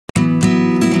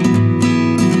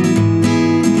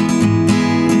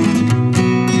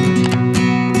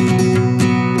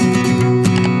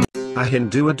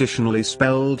Hindu, additionally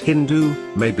spelled Hindu,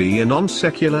 may be a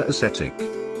non-secular ascetic,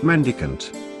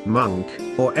 mendicant, monk,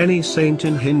 or any saint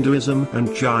in Hinduism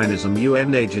and Jainism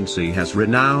UN agency has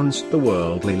renounced the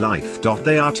worldly life.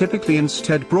 They are typically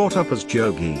instead brought up as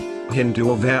jogi, Hindu,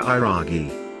 or vairagi.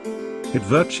 It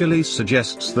virtually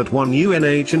suggests that one UN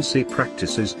agency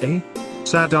practices a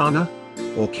sadhana,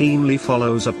 or keenly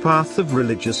follows a path of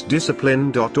religious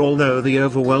discipline. Although the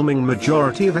overwhelming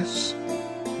majority of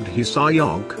Sadhus are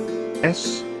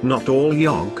yogīs, not all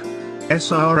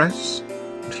yogīs are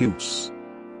sadhus.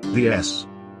 The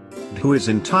sadhu is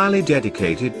entirely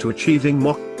dedicated to achieving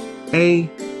mokṣa,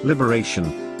 liberation,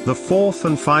 the fourth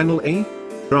and final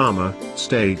aśrama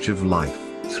stage of life,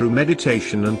 through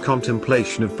meditation and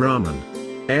contemplation of Brahman.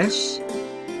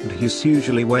 Sadhus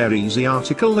usually wear easy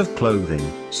article of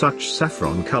clothing, such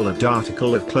saffron-coloured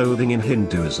article of clothing in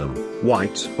Hinduism,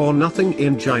 white or nothing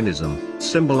in Jainism,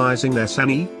 symbolizing their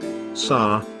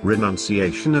sannyasa,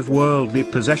 renunciation of worldly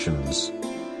possessions.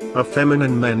 A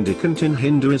feminine mendicant in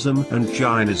Hinduism and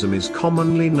Jainism is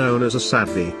commonly known as a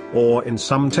sadhvi, or in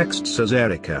some texts as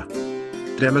aryika.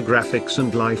 Demographics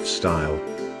and lifestyle.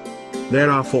 There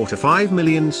are 4 to 5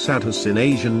 million sadhus in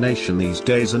Asian nation these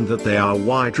days, and that they are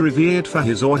widely revered for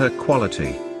his or her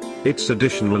quality. It's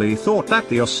additionally thought that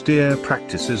the austere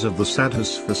practices of the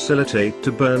sadhus facilitate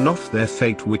to burn off their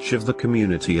fate, which of the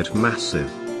community at massive.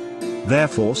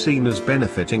 Therefore seen as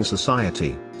benefiting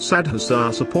society, sadhus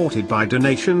are supported by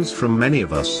donations from many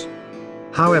of us.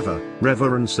 However,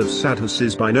 reverence of sadhus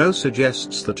is by no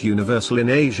suggests that universal in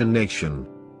Asian nation.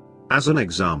 As an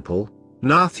example,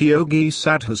 Nath yogi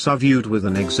sadhus are viewed with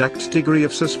an exact degree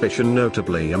of suspicion,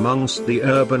 notably amongst the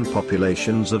urban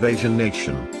populations of Asian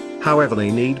nation. However, they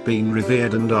need being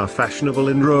revered and are fashionable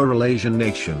in rural Asian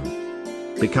nation.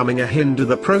 Becoming a Hindu,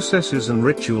 the processes and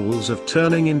rituals of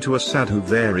turning into a sadhu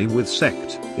vary with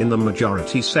sect. In the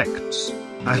majority sects,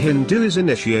 a Hindu is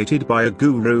initiated by a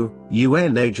guru.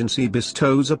 UN agency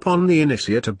bestows upon the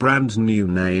initiate a brand new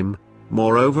name,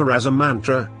 moreover as a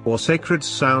mantra, or sacred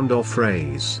sound or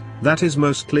phrase, that is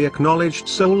mostly acknowledged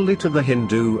solely to the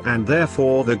Hindu and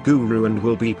therefore the guru, and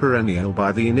will be perennial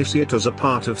by the initiate as a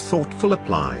part of thoughtful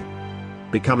apply.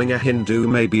 Becoming a Hindu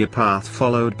may be a path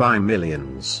followed by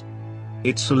millions.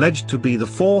 It's alleged to be the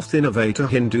fourth innovator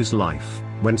Hindu's life,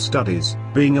 when studies,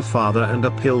 being a father and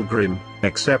a pilgrim,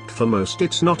 except for most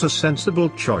it's not a sensible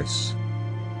choice.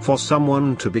 For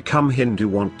someone to become Hindu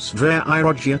wants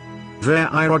vairagi.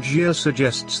 Vairagi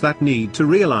suggests that need to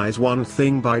realize one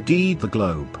thing by deed, the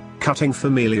globe, cutting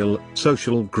familial,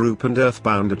 social group and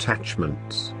earthbound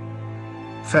attachments.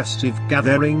 Festive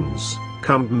gatherings.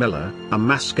 Kumbh Mela, a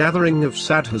mass gathering of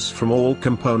sadhus from all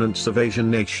components of Asian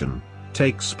nation,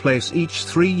 takes place each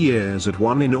 3 years at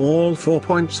one in all 4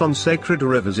 points on sacred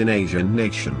rivers in Asian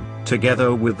nation,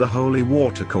 together with the holy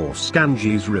watercourse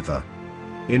Ganges River.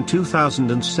 In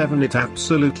 2007 it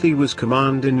absolutely was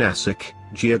command in Nashik,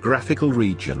 geographical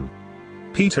region.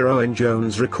 Peter Owen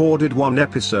Jones recorded one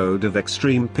episode of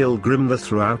Extreme Pilgrim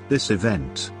throughout this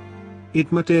event.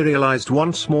 It materialized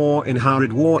once more in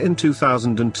Haridwar in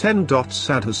 2010.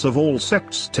 Sadhus of all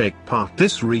sects take part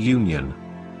this reunion.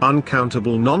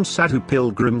 Uncountable non-sadhu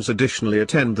pilgrims additionally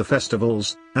attend the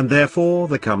festivals, and therefore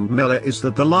the Kumbh Mela is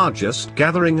the largest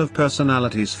gathering of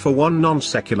personalities for one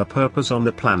non-secular purpose on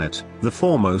the planet. The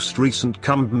foremost recent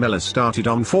Kumbh Mela started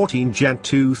on 14 Jan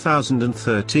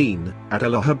 2013, at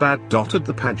Allahabad. At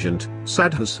the pageant,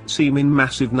 sadhus seem in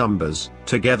massive numbers,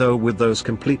 together with those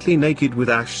completely naked with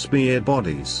ash-smeared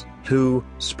bodies, who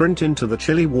sprint into the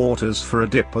chilly waters for a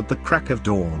dip at the crack of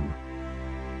dawn.